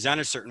trying to present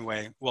a certain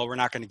way, well, we're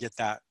not going to get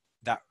that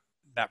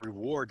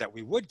reward that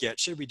we would get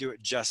should we do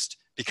it just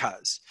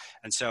because.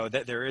 And so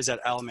that there is that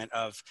element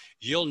of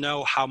you'll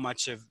know how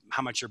much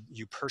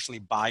you personally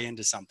buy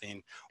into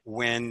something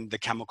when the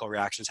chemical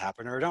reactions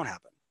happen or don't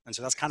happen. And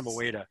so that's kind of a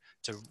way to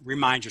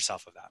remind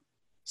yourself of that.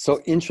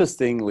 So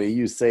interestingly,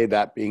 you say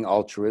that being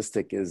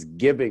altruistic is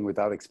giving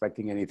without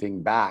expecting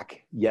anything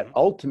back, yet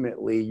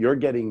ultimately you're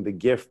getting the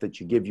gift that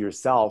you give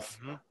yourself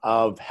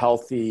of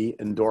healthy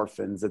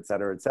endorphins, et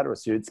cetera, et cetera.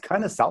 So it's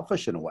kind of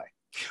selfish in a way.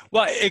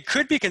 Well, it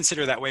could be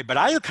considered that way, but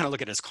I kind of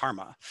look at it as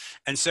karma.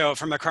 And so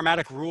from a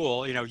karmatic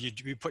rule,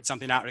 you put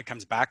something out and it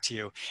comes back to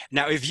you.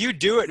 Now, if you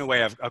do it in a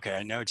way of, okay,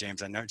 I know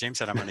James said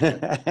I'm going to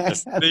get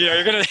this.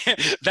 You're going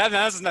to,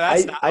 that's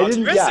not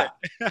altruistic.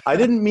 I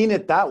didn't mean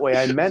it that way.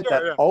 I meant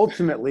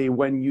ultimately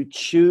when you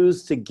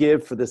choose to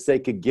give for the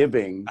sake of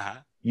giving,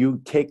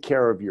 you take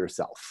care of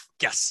yourself.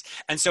 Yes.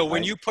 And so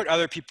when you put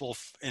other people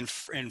in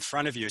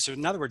front of you, so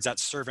in other words, that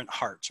servant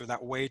heart or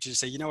that way to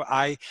say, you know what,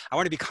 I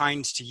want to be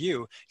kind to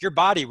you, your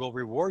body will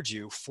reward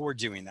you for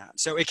doing that.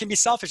 So it can be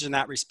selfish in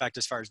that respect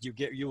as far as you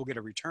will get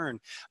a return.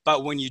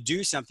 But when you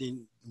do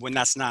something, when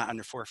that's not on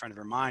the forefront of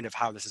your mind of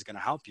how this is going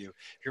to help you,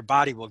 your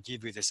body will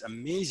give you this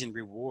amazing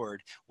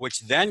reward, which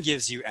then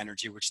gives you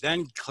energy, which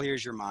then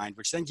clears your mind,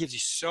 which then gives you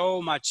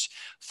so much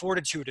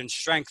fortitude and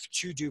strength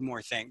to do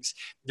more things.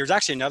 There's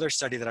actually another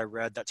study that I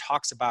read that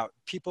talks about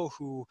people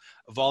who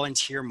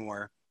volunteer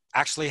more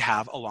actually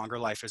have a longer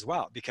life as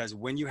well, because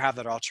when you have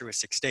that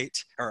altruistic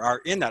state or are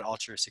in that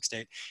altruistic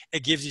state,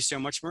 it gives you so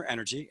much more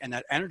energy, and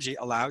that energy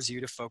allows you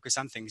to focus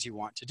on things you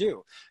want to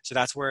do. So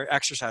that's where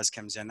exercise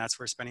comes in. That's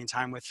where spending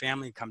time with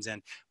family comes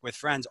in, with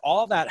friends.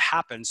 All that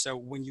happens. So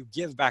when you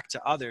give back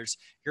to others,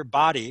 your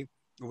body,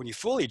 when you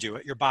fully do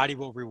it, your body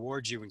will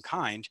reward you in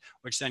kind,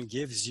 which then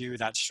gives you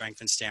that strength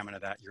and stamina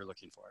that you're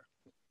looking for.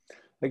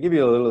 I'll give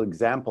you a little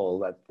example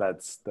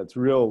that's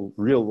real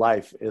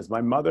life. Is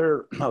my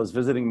mother, I was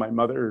visiting my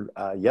mother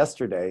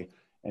yesterday,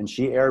 and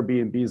she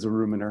Airbnbs a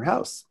room in her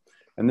house.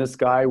 And this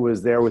guy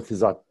was there with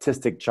his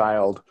autistic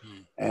child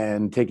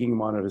and taking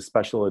him on a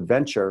special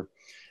adventure.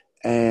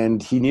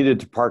 And he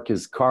needed to park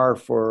his car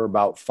for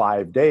about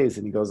 5 days.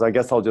 And he goes, I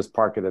guess I'll just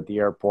park it at the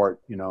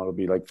airport. It'll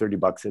be like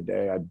 $30 a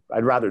day.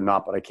 I'd rather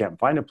not, but I can't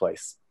find a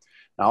place.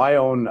 Now, I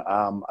own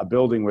a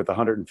building with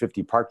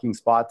 150 parking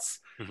spots,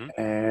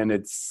 and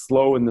it's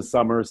slow in the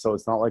summer, so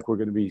it's not like we're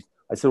going to be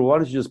 – I said, well, why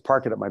don't you just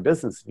park it at my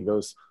business? And he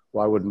goes,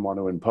 well, I wouldn't want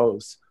to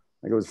impose.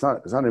 I go, it's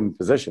not an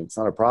imposition. It's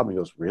not a problem. He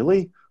goes,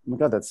 really? Oh, my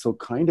God, that's so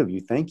kind of you.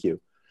 Thank you.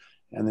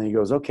 And then he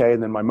goes, okay.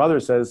 And then my mother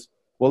says,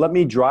 well, let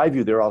me drive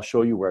you there. I'll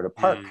show you where to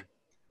park.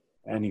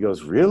 And he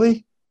goes,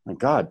 really? My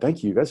God,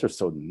 thank you. You guys are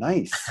so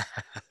nice.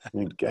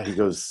 And he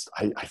goes,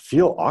 I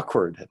feel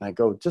awkward. And I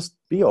go, just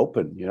be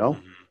open,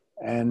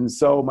 And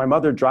so my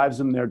mother drives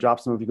him there,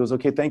 drops him off. He goes,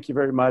 okay, thank you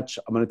very much.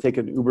 I'm going to take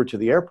an Uber to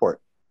the airport.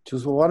 She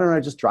goes, well, why don't I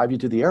just drive you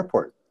to the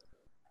airport?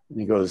 And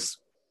he goes,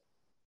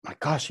 my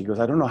gosh, he goes,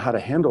 I don't know how to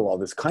handle all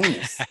this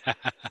kindness.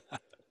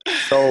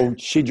 So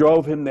she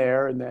drove him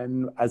there. And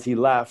then as he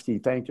left, he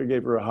thanked her,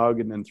 gave her a hug,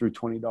 and then threw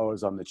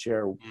 $20 on the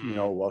chair,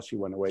 while she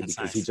went away. That's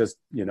because nice. He just,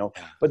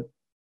 but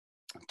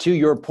to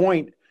your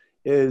point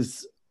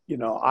is,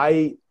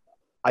 I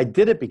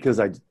did it because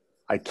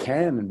I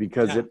can, and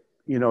because it,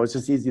 it's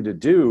just easy to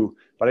do,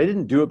 but I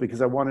didn't do it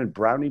because I wanted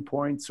brownie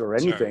points or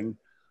anything.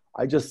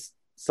 Sure. I just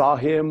saw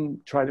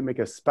him trying to make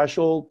a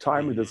special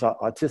time with his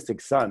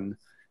autistic son.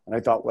 And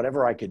I thought,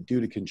 whatever I could do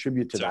to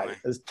contribute to that,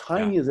 as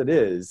tiny as it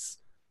is,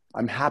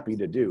 I'm happy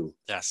to do.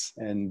 Yes.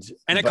 And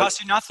it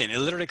costs you nothing. It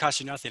literally costs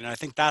you nothing. And I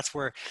think that's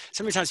where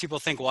so many times people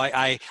think, well,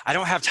 I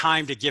don't have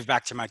time to give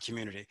back to my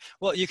community.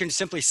 Well, you can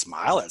simply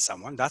smile at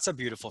someone. That's a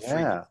beautiful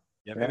freedom.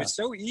 Yeah. And it's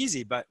so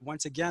easy. But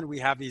once again, we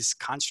have these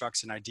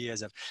constructs and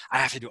ideas of, I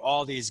have to do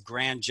all these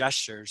grand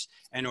gestures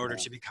in order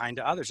to be kind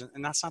to others.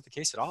 And that's not the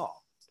case at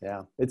all.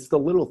 Yeah. It's the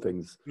little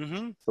things.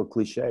 So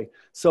cliche.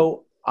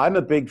 So I'm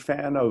a big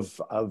fan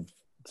of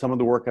some of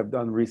the work I've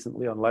done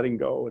recently on letting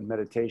go and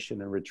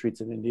meditation and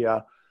retreats in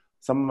India.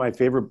 Some of my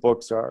favorite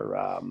books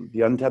are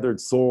The Untethered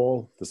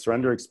Soul, The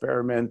Surrender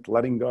Experiment,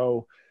 Letting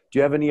Go. Do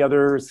you have any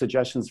other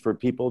suggestions for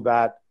people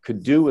that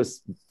could do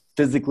with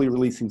physically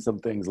releasing some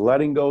things,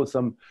 letting go,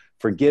 some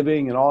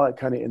forgiving and all that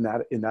kind of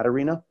in that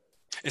arena?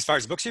 As far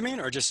as books you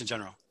mean, or just in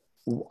general?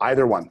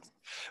 Either one.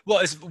 Well,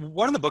 it's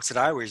one of the books that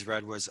I always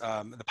read was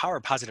The Power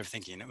of Positive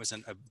Thinking. It was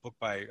a book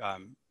by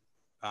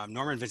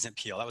Norman Vincent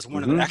Peale. That was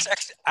one of the,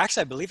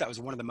 actually, I believe that was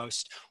one of the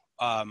most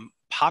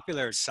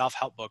popular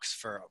self-help books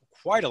for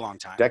quite a long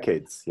time.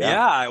 Decades.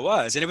 Yeah, it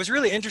was. And it was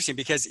really interesting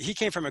because he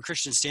came from a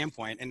Christian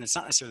standpoint, and it's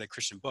not necessarily a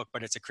Christian book,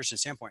 but it's a Christian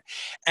standpoint.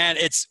 And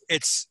it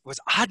was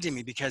odd to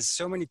me because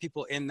so many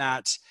people in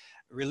that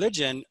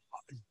religion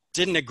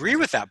didn't agree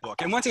with that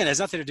book. And once again, it has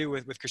nothing to do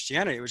with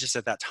Christianity. It was just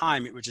at that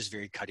time, it was just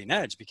very cutting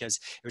edge because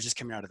it was just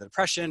coming out of the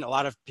Depression. A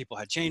lot of people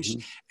had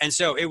changed. And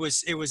so it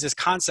was this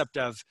concept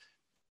of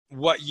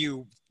what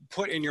you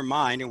put in your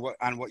mind and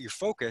on what you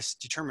focus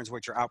determines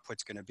what your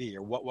output's going to be,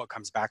 or what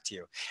comes back to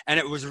you. And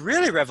it was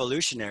really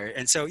revolutionary.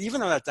 And so even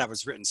though that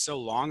was written so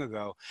long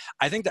ago,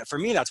 I think that for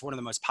me, that's one of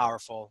the most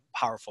powerful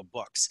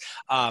books.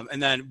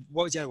 And then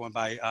what was the other one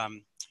by,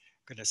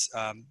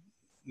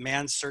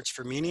 Man's Search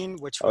for Meaning,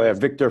 which was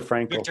Viktor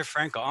Frankl. Viktor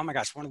Frankl. Oh my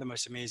gosh, one of the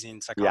most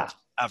amazing psychologists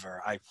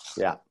ever.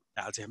 Yeah,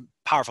 it's a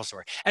powerful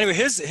story. Anyway,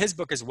 his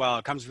book as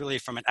well comes really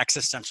from an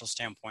existential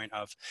standpoint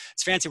of,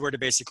 it's a fancy word to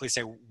basically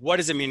say, what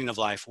is the meaning of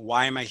life?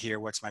 Why am I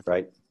here? What's my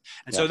purpose?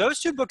 And so those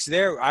two books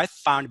there, I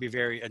found to be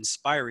very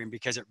inspiring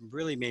because it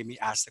really made me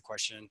ask the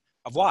question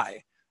of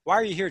why. Why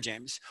are you here,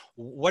 James?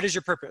 What is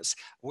your purpose?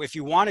 If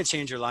you want to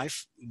change your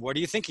life, what are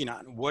you thinking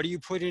on? What are you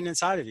putting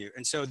inside of you?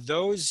 And so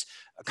those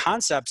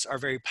concepts are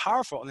very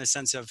powerful in the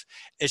sense of,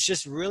 it's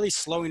just really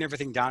slowing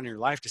everything down in your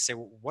life to say,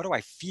 well, what do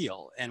I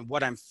feel? And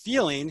what I'm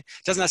feeling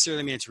doesn't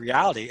necessarily mean it's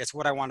reality. It's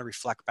what I want to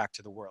reflect back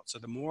to the world. So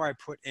the more I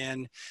put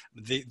in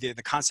the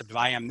concept of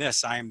I am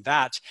this, I am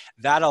that,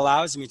 that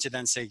allows me to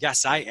then say,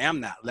 yes, I am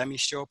that. Let me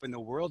show up in the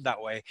world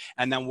that way.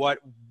 And then what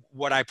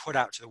I put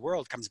out to the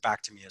world comes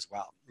back to me as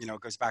well. You know,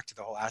 it goes back to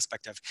the whole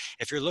aspect of,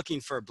 if you're looking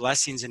for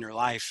blessings in your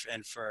life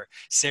and for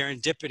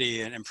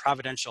serendipity and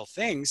providential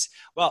things,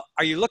 well,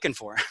 are you looking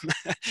for them?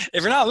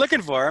 If you're not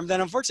looking for them,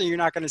 then unfortunately you're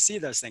not going to see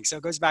those things. So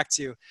it goes back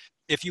to,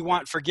 if you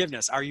want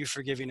forgiveness, are you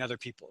forgiving other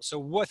people? So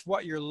with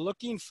what you're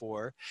looking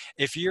for,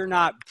 if you're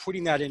not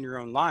putting that in your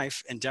own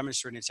life and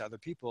demonstrating it to other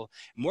people,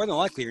 more than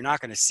likely you're not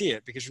going to see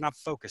it because you're not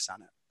focused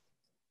on it.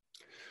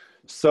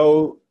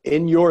 So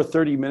in your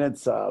 30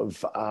 minutes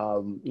of,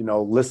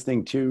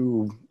 listening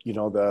to,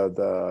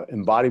 the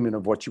embodiment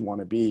of what you want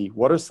to be,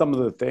 what are some of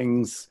the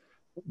things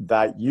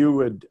that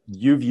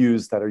you've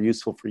used that are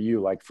useful for you?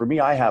 Like for me,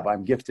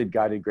 I'm gifted,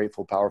 guided,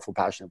 grateful, powerful,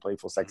 passionate,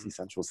 playful, sexy,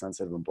 sensual,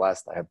 sensitive, and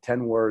blessed. I have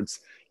 10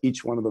 words.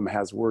 Each one of them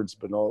has words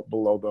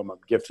below them. I'm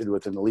gifted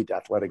with an elite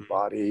athletic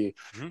body,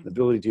 the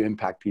ability to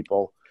impact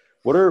people.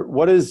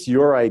 What is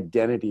your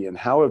identity, and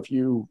how have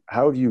you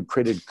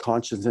created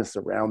consciousness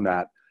around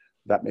that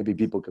maybe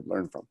people could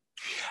learn from?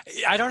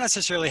 I don't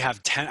necessarily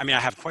have 10. I mean, I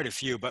have quite a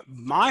few, but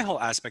my whole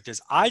aspect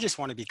is I just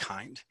want to be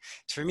kind.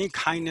 For me,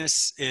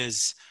 kindness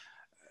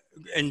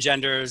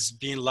engenders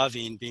being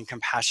loving, being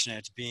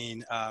compassionate,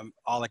 being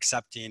all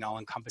accepting, all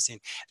encompassing.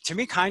 To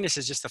me, kindness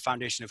is just the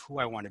foundation of who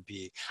I want to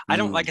be.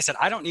 Like I said,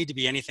 I don't need to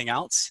be anything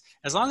else.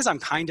 As long as I'm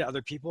kind to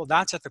other people,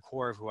 that's at the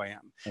core of who I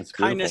am. That's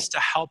kindness to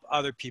help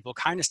other people,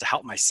 kindness to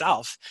help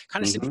myself,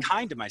 kindness to be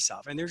kind to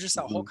myself. And there's just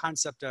that whole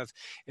concept of,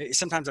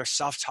 sometimes our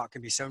self-talk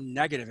can be so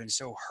negative and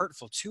so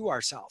hurtful to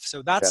ourselves.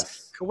 So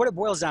that's what it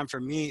boils down for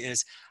me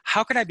is,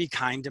 how can I be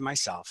kind to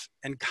myself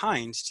and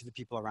kind to the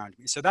people around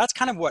me? So that's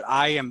kind of what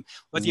I am,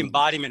 what the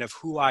embodiment of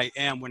who I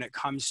am when it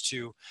comes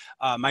to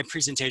my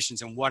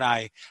presentations and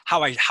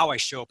how I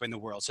show up in the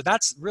world. So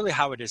that's really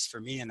how it is for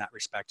me in that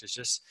respect, is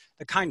just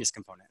the kindness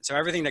component. So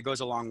everything that goes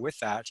along with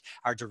that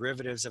are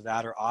derivatives of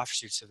that or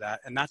offshoots of that.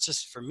 And that's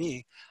just for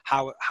me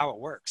how it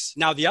works.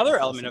 Now, the other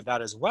element of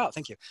that as well,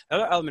 thank you. The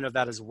other element of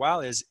that as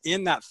well is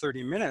in that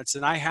 30 minutes,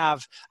 and I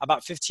have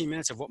about 15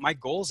 minutes of what my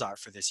goals are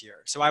for this year.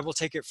 So I will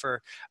take it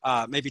for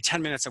maybe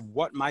 10 minutes of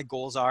what my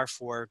goals are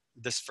for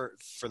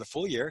the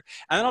full year.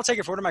 And then I'll take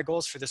it for what are my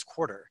goals for this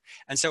quarter.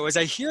 And so as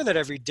I hear that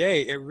every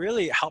day, it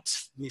really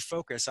helps me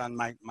focus on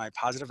my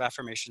positive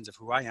affirmations of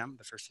who I am,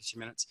 the first 15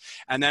 minutes.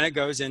 And then it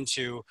goes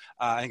into,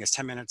 I think it's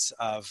 10 minutes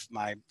of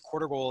my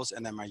quarter goals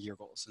and then my year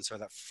goals. And so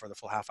that for the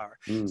full half hour.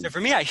 So for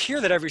me, I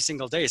hear that every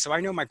single day. So I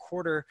know my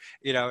quarter,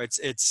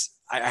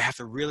 I have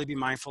to really be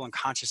mindful and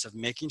conscious of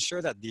making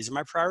sure that these are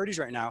my priorities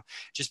right now.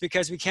 Just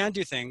because we can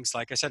do things,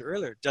 like I said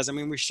earlier, doesn't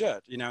mean we should,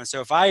 And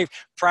so if I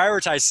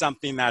prioritize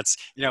something that's,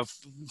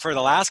 for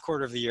the last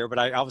quarter of the year, but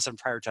I all of a sudden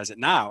prioritize it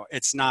now,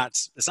 it's not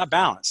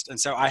balanced. And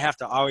so I have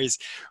to always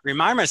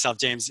remind myself,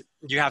 James,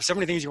 you have so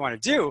many things you want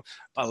to do,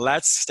 but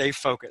let's stay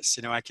focused.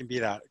 I can be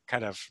that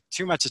kind of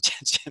too much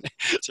attention,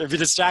 so if you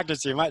distracted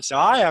too much. So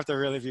I have to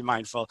really be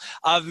mindful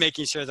of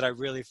making sure that I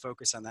really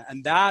focus on that.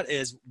 And that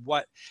is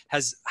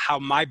how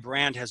my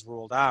brand has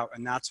rolled out.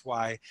 And that's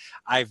why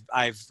I've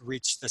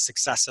reached the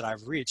success that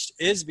I've reached,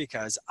 is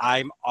because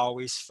I'm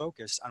always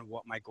focused on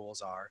what my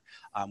goals are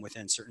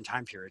within certain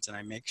time periods. And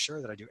I make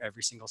sure that I do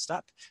every single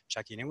step,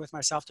 checking in with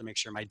myself to make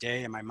sure my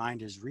day and my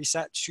mind is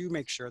reset to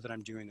make sure that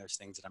I'm doing those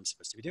things that I'm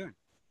supposed to be doing.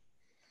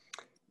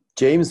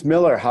 James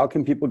Miller, how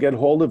can people get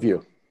hold of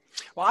you?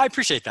 Well, I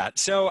appreciate that.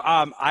 So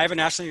I have a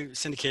nationally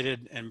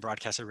syndicated and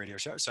broadcasted radio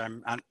show. So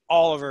I'm on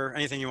all over.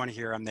 Anything you want to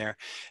hear, I'm there.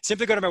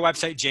 Simply go to my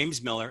website,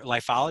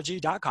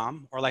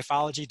 jamesmillerlifeology.com or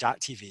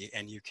lifeology.tv,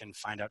 and you can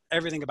find out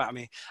everything about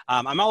me.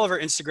 I'm all over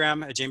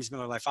Instagram at James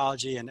Miller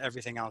Lifeology and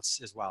everything else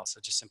as well. So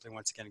just simply,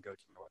 once again, go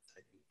to my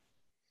website and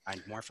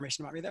find more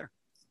information about me there.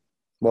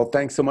 Well,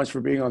 thanks so much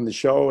for being on the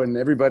show. And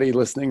everybody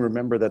listening,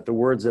 remember that the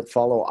words that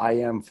follow I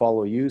am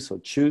follow you. So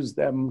choose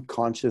them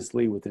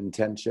consciously with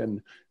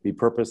intention, be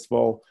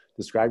purposeful,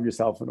 describe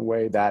yourself in a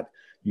way that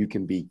you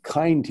can be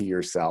kind to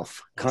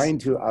yourself, kind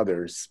to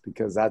others,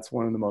 because that's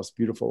one of the most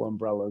beautiful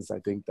umbrellas I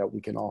think that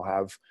we can all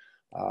have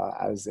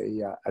as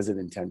an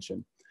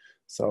intention.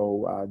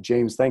 So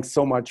James, thanks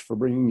so much for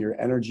bringing your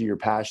energy, your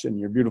passion,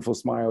 your beautiful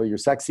smile, your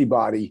sexy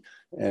body,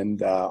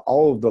 and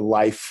all of the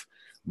life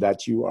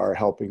that you are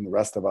helping the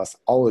rest of us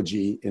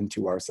ology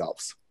into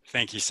ourselves.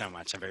 Thank you so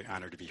much. I'm very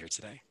honored to be here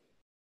today.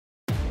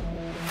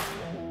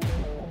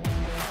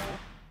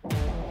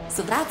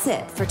 So that's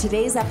it for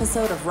today's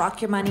episode of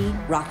Rock Your Money,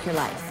 Rock Your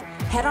Life.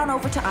 Head on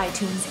over to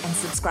iTunes and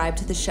subscribe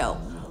to the show.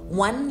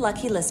 One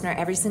lucky listener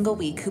every single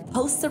week who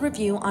posts a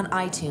review on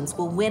iTunes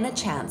will win a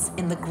chance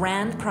in the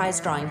grand prize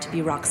drawing to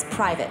be Rock's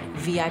private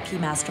VIP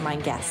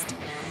mastermind guest.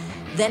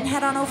 Then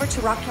head on over to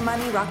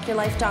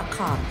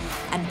rockyourmoney.rockyourlife.com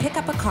and pick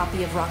up a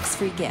copy of Rock's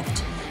free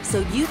gift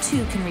so you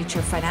too can reach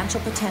your financial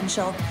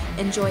potential,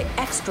 enjoy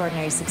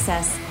extraordinary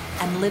success,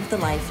 and live the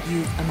life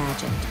you've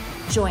imagined.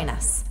 Join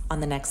us on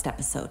the next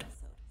episode.